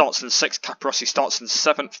starts in sixth. Capirossi starts in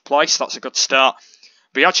seventh place. That's a good start.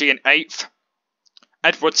 Biaggi in eighth.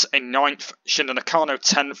 Edwards in ninth. Shindo Nakano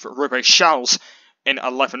 10th. Rube Charles in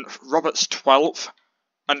 11th. Roberts 12th.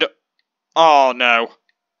 And... oh no.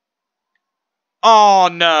 Oh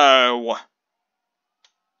no.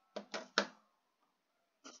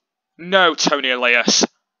 No, Toni Elias.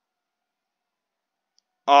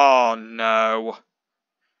 Oh no.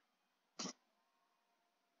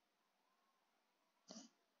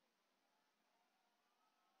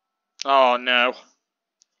 Oh no.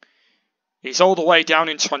 He's all the way down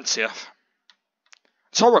in 20th.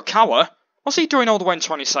 Torokawa? What's he doing all the way in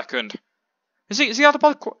 22nd? Has he had a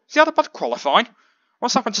bad qualifying?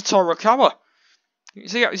 What's happened to Torokawa?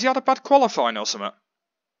 Has he had a bad qualifying or something?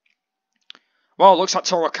 Well, it looks like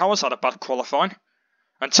Torokawa's had a bad qualifying.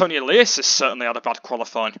 And Toni Elias has certainly had a bad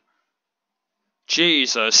qualifying.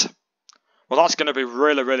 Jesus. Well, that's going to be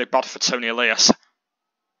really, really bad for Toni Elias.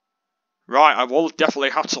 Right, I will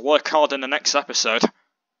definitely have to work hard in the next episode.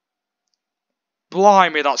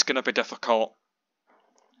 Blimey, that's going to be difficult.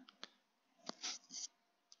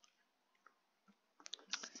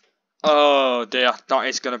 Oh dear, that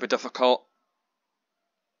is going to be difficult.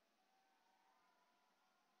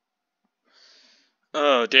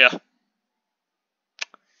 Oh dear.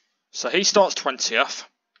 So he starts 20th.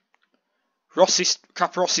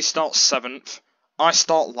 Capirossi starts 7th. I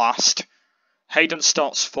start last. Hayden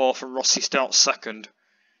starts 4th and Rossi starts 2nd.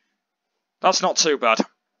 That's not too bad.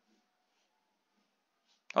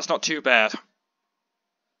 That's not too bad.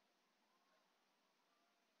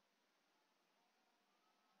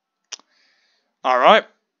 Alright.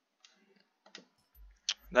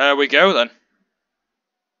 There we go then.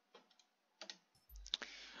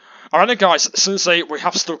 Alright then guys, since we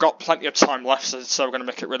have still got plenty of time left, so we're going to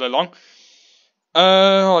make it really long.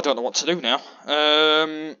 I don't know what to do now.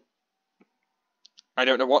 I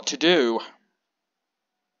don't know what to do.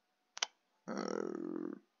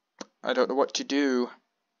 I don't know what to do.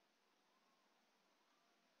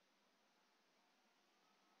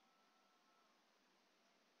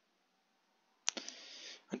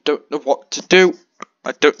 I don't know what to do.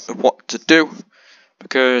 I don't know what to do.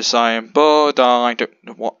 Because I am bored, I don't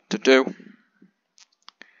know what to do.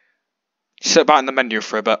 Sit back in the menu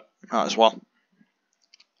for a bit, might as well.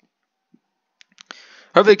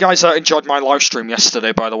 Hopefully you guys enjoyed my live stream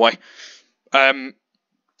yesterday, by the way. I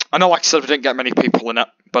know, like I said, we didn't get many people in it,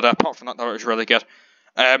 but apart from that, though, it was really good.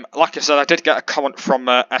 Like I said, I did get a comment from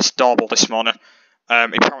S. Darble this morning.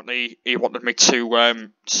 Apparently, he wanted me to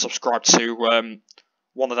subscribe to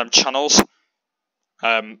one of them channels,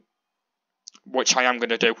 which I am going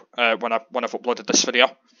to do when I've uploaded this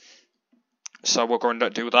video. So we're going to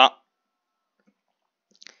do that.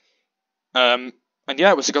 And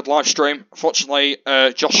yeah, it was a good live stream. Unfortunately,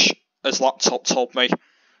 Josh's laptop told me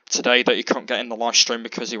today that he couldn't get in the live stream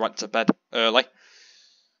because he went to bed early,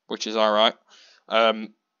 which is alright.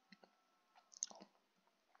 And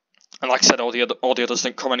like I said, all the others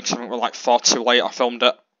didn't come in because I think we were like far too late. I filmed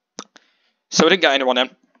it, so we didn't get anyone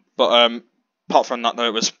in. But apart from that,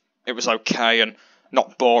 though, it was okay and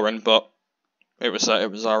not boring, but it was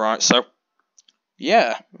alright. So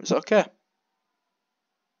yeah, it was okay.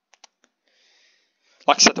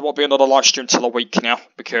 Like I said, there won't be another live stream till a week now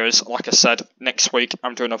because, like I said, next week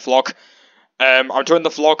I'm doing a vlog. I'm doing the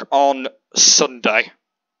vlog on Sunday,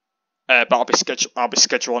 but I'll be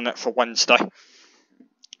scheduling it for Wednesday.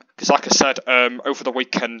 Because, like I said, over the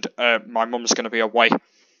weekend my mum's going to be away.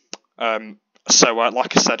 So,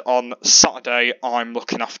 like I said, on Saturday I'm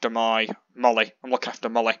looking after Molly. I'm looking after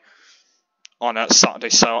Molly on Saturday,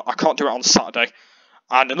 so I can't do it on Saturday.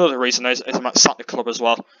 And another reason is I'm at Saturday Club as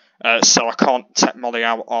well. So I can't take Molly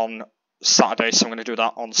out on Saturday, so I'm going to do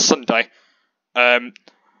that on Sunday. Oh,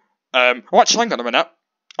 actually, hang on a minute.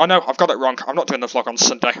 Oh no, I've got it wrong. I'm not doing the vlog on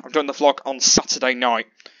Sunday. I'm doing the vlog on Saturday night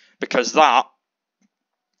because that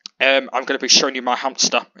I'm going to be showing you my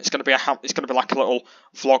hamster. It's going to be like a little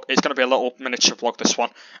vlog. It's going to be a little miniature vlog, this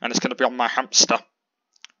one, and it's going to be on my hamster,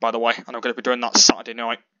 by the way. And I'm going to be doing that Saturday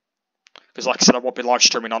night because, like I said, I won't be live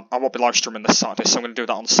streaming this Saturday, so I'm going to do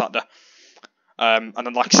that on Saturday. And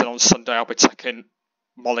then, like I said, on Sunday, I'll be taking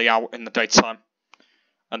Molly out in the daytime,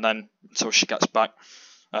 and then until she gets back.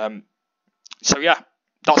 So yeah,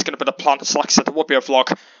 that's going to be the plan. So like I said, there will be a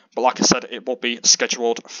vlog, but like I said, it will be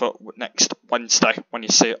scheduled for next Wednesday when you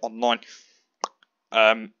see it online.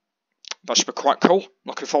 That should be quite cool.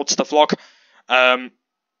 Looking forward to the vlog.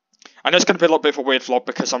 I know it's going to be a little bit of a weird vlog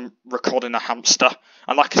because I'm recording a hamster,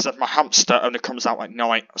 and like I said, my hamster only comes out at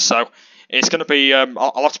night, so it's going to be.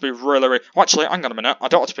 I'll have to be really. Well, actually, hang on a minute. I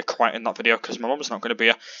don't have to be quiet in that video because my mum's not going to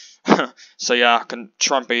be here. So yeah, I can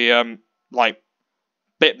try and be like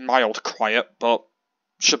bit mild quiet, but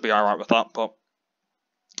should be alright with that. But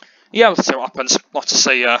yeah, let's see what happens. We'll have to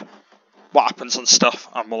see what happens and stuff,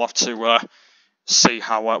 and we'll have to see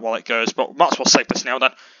how well it goes. But might as well save this now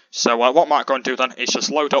then. So what I might go and do then is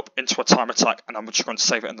just load up into a time attack, and I'm just going to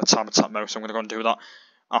save it in the time attack mode. So I'm going to go and do that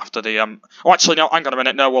after the Oh, actually no, hang on a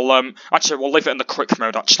minute. No, we'll we'll leave it in the quick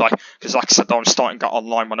mode actually, because like I said, I'm starting that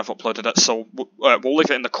online when I've uploaded it. So we'll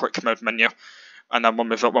leave it in the quick mode menu, and then when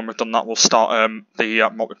we've done that, we'll start the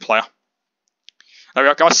multiplayer. There we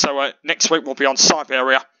go, guys. So next week we'll be on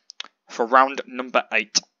Siberia for round number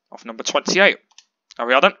 8 of number 28. There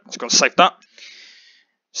we are then. Let's go and save that.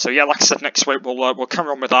 So yeah, like I said, next week we'll carry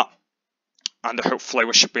on with that, and hopefully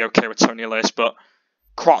we should be okay with Toni Elias, but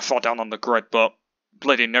quite far down on the grid, but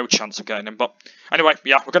bloody no chance of getting him. But anyway,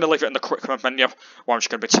 yeah, we're going to leave it in the quick mode menu, where I'm just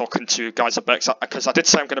going to be talking to you guys a bit, because I did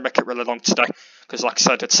say I'm going to make it really long today, because like I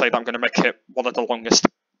said, I did say that I'm going to make it one of the longest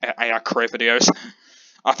AI career videos.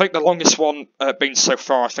 I think the longest one been so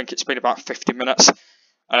far, I think it's been about 50 minutes.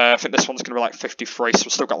 I think this one's going to be like 53, so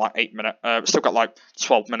we've still got like 8 minutes. We've still got like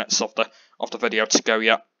 12 minutes of the video to go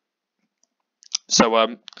yet.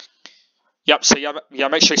 So yep. So yeah,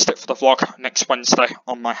 make sure you stick for the vlog next Wednesday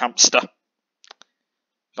on my hamster.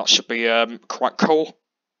 That should be quite cool.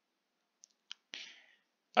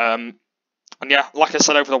 And yeah, like I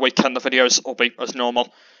said, over the weekend the videos will be as normal.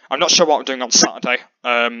 I'm not sure what I'm doing on Saturday.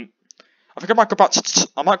 I think I might go back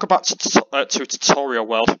to Tutorial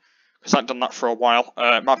World, because I haven't done that for a while.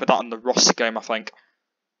 It might be that in the Rossi game, I think.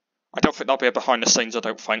 I don't think that'll be a behind the scenes. I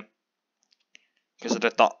don't think, because I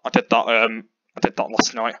did that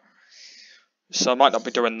last night. So I might not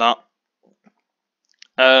be doing that.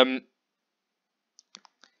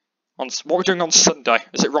 What are we doing on Sunday?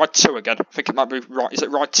 Is it Ride 2 again? I think it might be right. Is it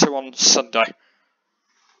Ride 2 on Sunday?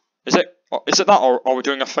 Is it that, or are we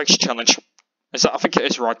doing a face challenge? Is that? I think it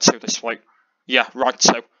is Ride 2 this week. Yeah, Ride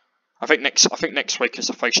 2. I think next week is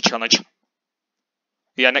a face challenge.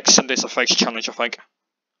 Yeah, next Sunday's a face challenge, I think.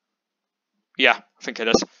 Yeah, I think it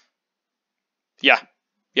is. Yeah,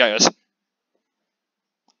 it is.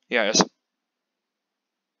 Yeah, it is.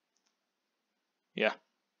 Yeah.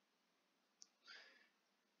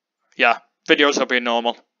 Yeah, videos will be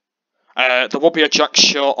normal. There will be a Jack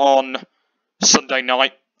show on Sunday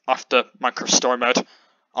night after Minecraft Story Mode.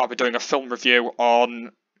 I'll be doing a film review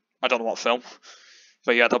on, I don't know what film,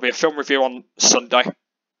 but yeah, there'll be a film review on Sunday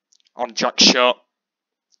on Jack's show.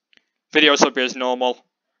 Videos will be as normal.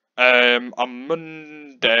 On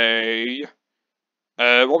Monday, what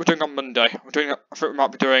are we doing on Monday? I think we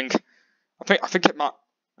might be doing.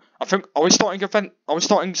 Are we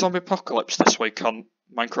starting Zombie Apocalypse this week on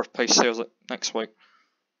Minecraft PC, or is it next week?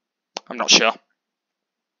 I'm not sure.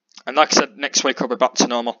 And like I said, next week I'll be back to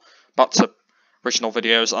normal, back to original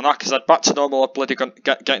videos. And like I said, back to normal. I'm bloody gonna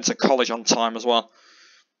get into college on time as well.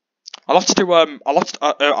 I'll have to do I'll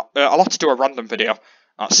have to do a random video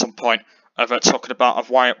at some point of talking about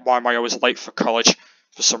why am I always late for college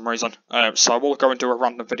for some reason. So I will go and do a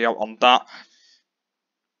random video on that.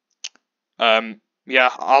 Yeah,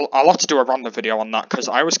 I'll have to do a random video on that, because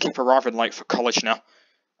I always keep arriving late for college now,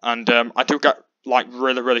 and I do get like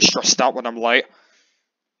really stressed out when I'm late,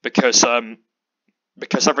 because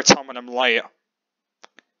every time when I'm late,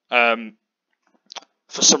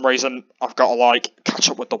 for some reason I've got to like catch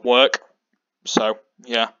up with the work. So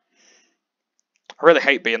yeah, I really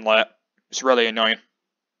hate being late. It's really annoying.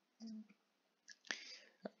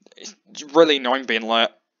 It's really annoying being late.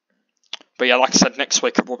 But yeah, like I said, next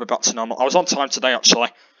week we'll be back to normal. I was on time today, actually.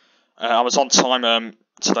 I was on time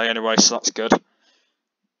today anyway, so that's good.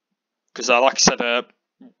 Because like I said,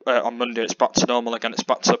 on Monday it's back to normal again. It's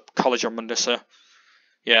back to college on Monday, so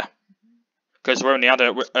yeah. Because we only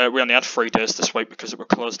had 3 days this week because it were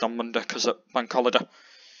closed on Monday because of bank holiday.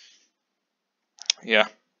 Yeah.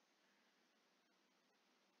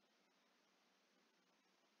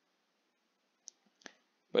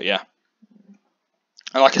 But yeah.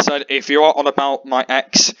 And like I said, if you are on about my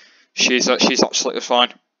ex, she's absolutely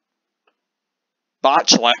fine. But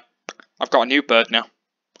actually, I've got a new bird now.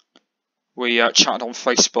 We chatted on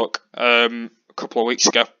Facebook a couple of weeks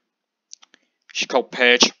ago. She's called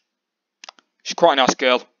Paige. She's quite a nice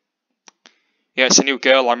girl. Yeah, it's a new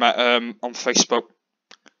girl I met on Facebook.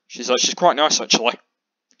 She's quite nice actually.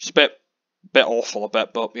 She's a bit awful,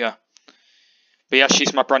 but yeah. But yeah,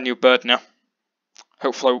 she's my brand new bird now.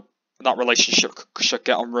 Hopefully that relationship should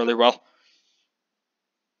get on really well.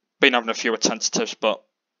 Been having a few tentatives, but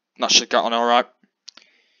that should get on alright.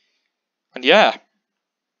 And yeah,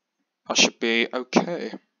 that should be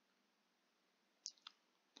okay.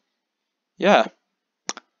 Yeah.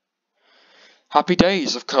 Happy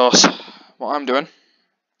days, of course. What I'm doing.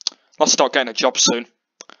 Let's start getting a job soon.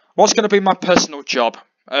 What's going to be my personal job?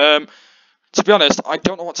 To be honest, I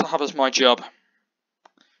don't know what to have as my job.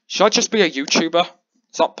 Should I just be a YouTuber?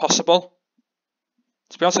 Is that possible?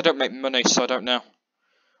 To be honest, I don't make money, so I don't know.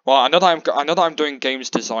 Well, I know that I'm doing games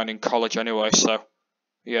design in college anyway, so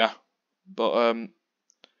yeah. But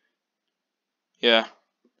yeah,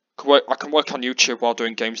 I can work on YouTube while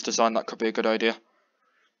doing games design. That could be a good idea.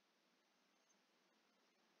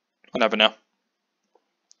 I never know.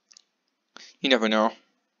 You never know.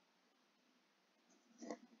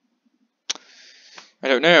 I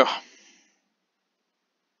don't know.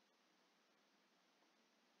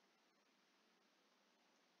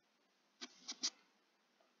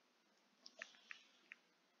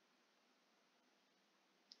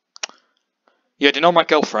 Yeah, do you know my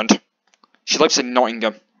girlfriend? She lives in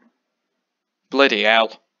Nottingham. Bloody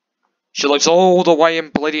hell. She lives all the way in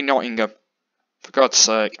bloody Nottingham. For God's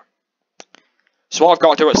sake. So what I've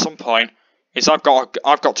got to do at some point is I've got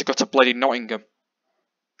to go to bloody Nottingham.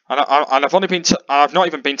 And I've not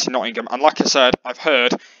even been to Nottingham. And like I said, I've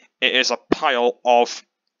heard it is a pile of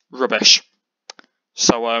rubbish.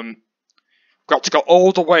 So got to go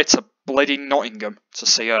all the way to bloody Nottingham to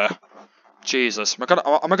see her. Jesus, am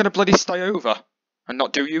I gonna bloody stay over and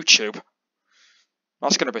not do YouTube?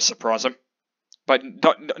 That's gonna be surprising. But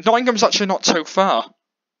Nottingham's actually not too far.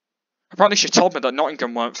 Apparently she told me that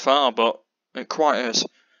Nottingham weren't far, but it quite is.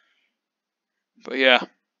 But yeah,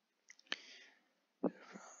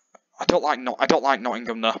 I don't like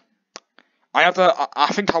Nottingham though. I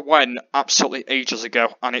think I went absolutely ages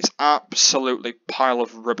ago, and it's absolutely pile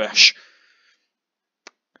of rubbish.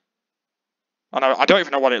 And I don't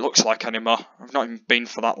even know what it looks like anymore. I've not even been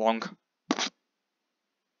for that long.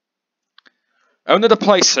 Only the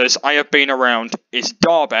places I have been around is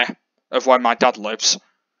Derby, of where my dad lives.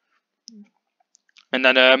 And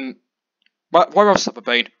then where else have I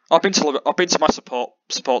been? I've been to my support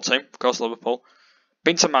team, of course, Liverpool.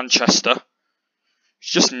 Been to Manchester.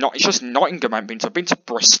 It's just Nottingham I ain't been to. I've been to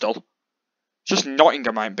Bristol. It's just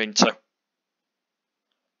Nottingham I ain't been to.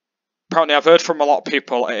 Apparently, I've heard from a lot of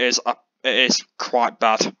people it is quite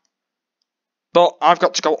bad. But I've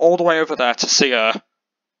got to go all the way over there to see her,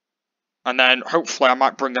 and then hopefully I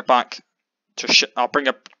might bring her back to. I'll bring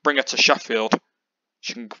her to Sheffield.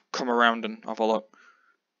 She can come around and have a look.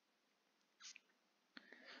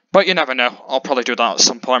 But you never know. I'll probably do that at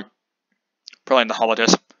some point. Probably in the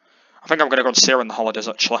holidays. I think I'm going to go and see her in the holidays,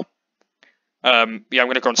 actually. Yeah, I'm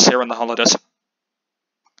going to go and see her in the holidays.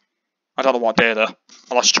 I don't know what day, though.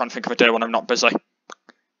 I'll have to try and think of a day when I'm not busy.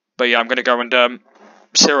 But yeah, I'm going to go and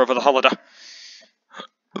see her over the holiday.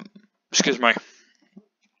 Excuse me.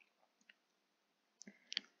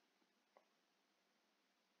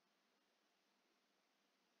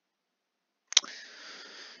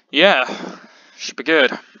 Yeah, should be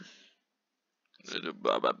good.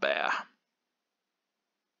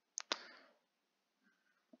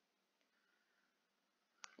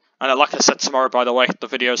 And like I said tomorrow, by the way, the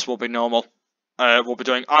videos will be normal. We'll be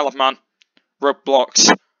doing Isle of Man,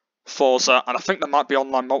 Roblox, Forza, and I think there might be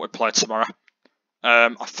online multiplayer tomorrow.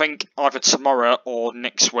 I think either tomorrow or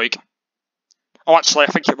next week. Oh, actually, I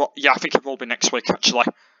think it will. Yeah, I think it will be next week. Actually.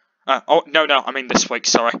 Oh no, I mean this week.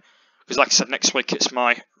 Sorry, because like I said, next week it's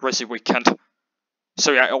my Resi weekend.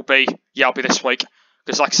 So yeah, it'll be this week.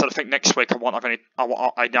 Because like I said, I think next week I won't have any. I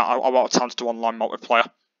won't have time to do online multiplayer.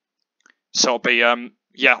 So it'll be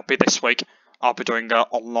it'll be this week. I'll be doing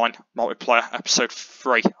online multiplayer episode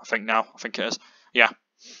 3. I think it is. Yeah.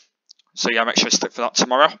 So yeah, make sure you stick for that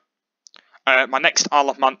tomorrow. My next Isle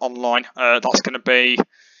of Man online. That's going to be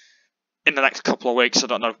in the next couple of weeks. I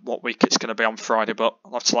don't know what week it's going to be on Friday, but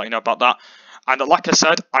I'll have to let you know about that. And like I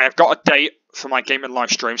said, I have got a date for my gaming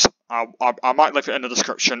live streams. I might leave it in the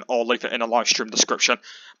description or leave it in a live stream description.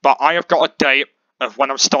 But I have got a date of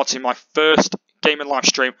when I'm starting my first gaming live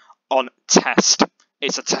stream on test.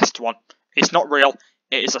 It's a test one. It's not real.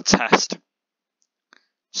 It is a test.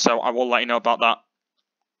 So I will let you know about that.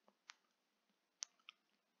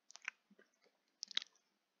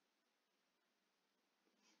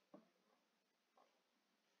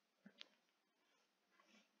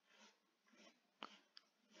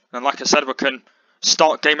 And like I said, we can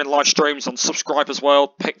start gaming live streams on Subscribers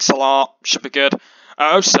World, Pixel Art, should be good.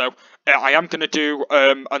 Also, I am going to do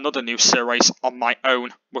another new series on my own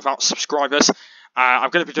without subscribers. I'm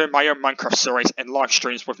going to be doing my own Minecraft series in live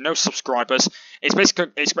streams with no subscribers. It's basically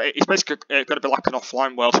going to be like an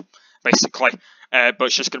offline world, basically, but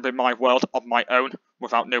it's just going to be my world of my own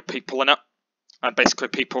without no people in it, and basically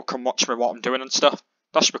people can watch me what I'm doing and stuff.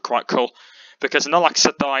 That should be quite cool, because I know, like I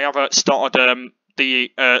said, that I have started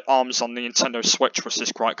the ARMS on the Nintendo Switch, which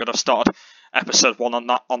is quite good. I've started episode 1 on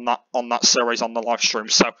that series on the live stream,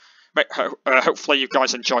 so hopefully you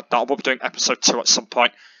guys enjoyed that. We'll be doing episode 2 at some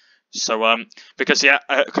point. So because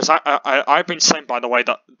I've been saying, by the way,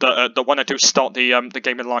 that when I do start the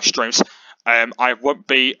gaming live streams, I won't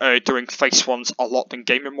be doing face ones a lot than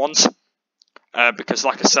gaming ones, because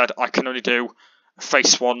like I said, I can only do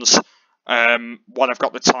face ones when I've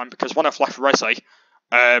got the time, because when I've left Resi,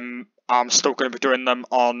 I'm still going to be doing them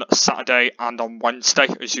on Saturday and on Wednesday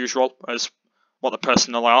as usual, as what the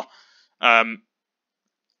personnel are.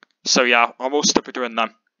 So yeah, I will still be doing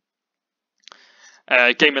them.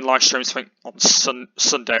 Gaming live streams, I think on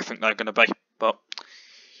Sunday, I think they're going to be, but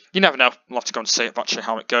you never know. We'll have to go and see actually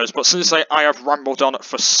how it goes. But since I have rambled on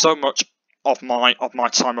for so much of my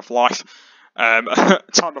time of life, and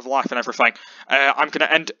everything, I'm going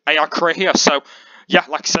to end AI career here. So yeah,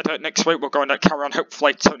 like I said, next week we're going to carry on.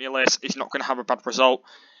 Hopefully Toni Elias is not going to have a bad result,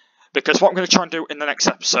 because what I'm going to try and do in the next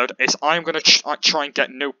episode is I'm going to try and get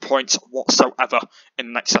no points whatsoever in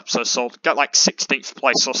the next episode. So I'll get like 16th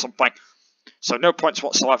place or something. So no points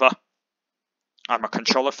whatsoever. And my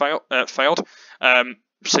controller failed.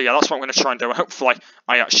 So yeah, that's what I'm going to try and do. Hopefully,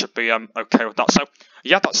 I should be okay with that. So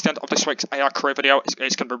yeah, that's the end of this week's AI career video.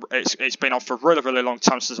 It's been on for a really long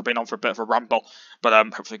time since I've been on for a bit of a ramble, but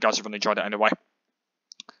hopefully you guys have really enjoyed it anyway.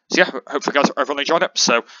 So yeah, hopefully you guys have really enjoyed it.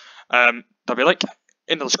 So there'll be a link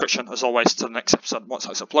in the description as always to the next episode once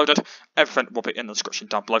it's uploaded. Everything will be in the description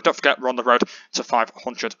down below. Don't forget, we're on the road to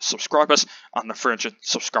 500 subscribers, and the 300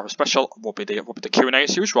 subscriber special will be the Q&A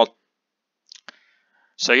as usual.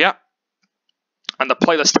 So yeah, and the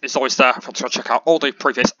playlist is always there if you want to check out all the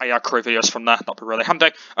previous AI career videos from there. That'll be really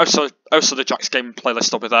handy. Also the Jack's gaming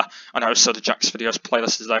playlist will be there, and also the Jack's videos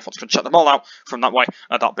playlist is there if you want to check them all out from that way.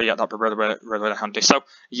 That'll be really handy. So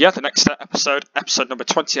yeah, the next episode number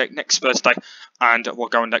 28 next Thursday, and we'll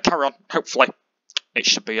go and carry on. Hopefully it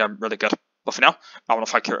should be really good. But for now, I want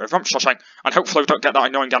to thank you very much for watching, and hopefully we don't get that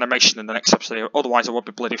annoying animation in the next episode. Otherwise, I will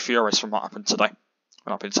be bloody furious from what happened today.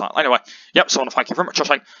 Anyway, yep, so I want to thank you very much for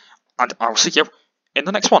watching, and I will see you in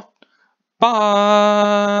the next one. Bye!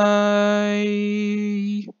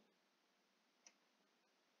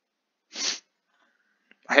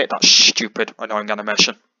 I hate that stupid, annoying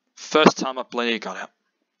animation. First time I bloody got it.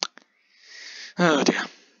 Oh dear,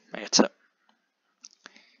 I hate it.